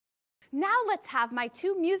Now let's have my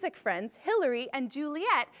two music friends, Hillary and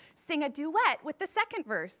Juliet, sing a duet with the second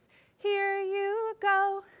verse. Here you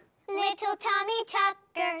go. Little Tommy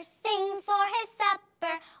Tucker sings for his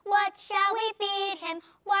supper. What shall we feed him?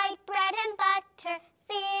 White bread and butter,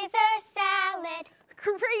 Caesar salad.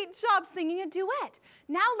 Great job singing a duet.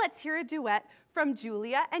 Now let's hear a duet from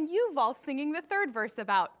Julia and Yuval singing the third verse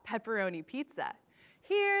about pepperoni pizza.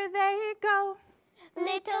 Here they go.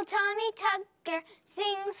 Little Tommy Tucker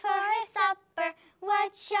sings for his supper.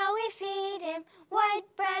 What shall we feed him? White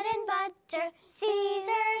bread and butter,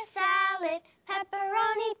 Caesar salad,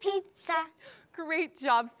 pepperoni pizza. Great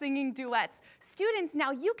job singing duets. Students,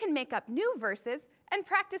 now you can make up new verses and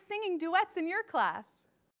practice singing duets in your class.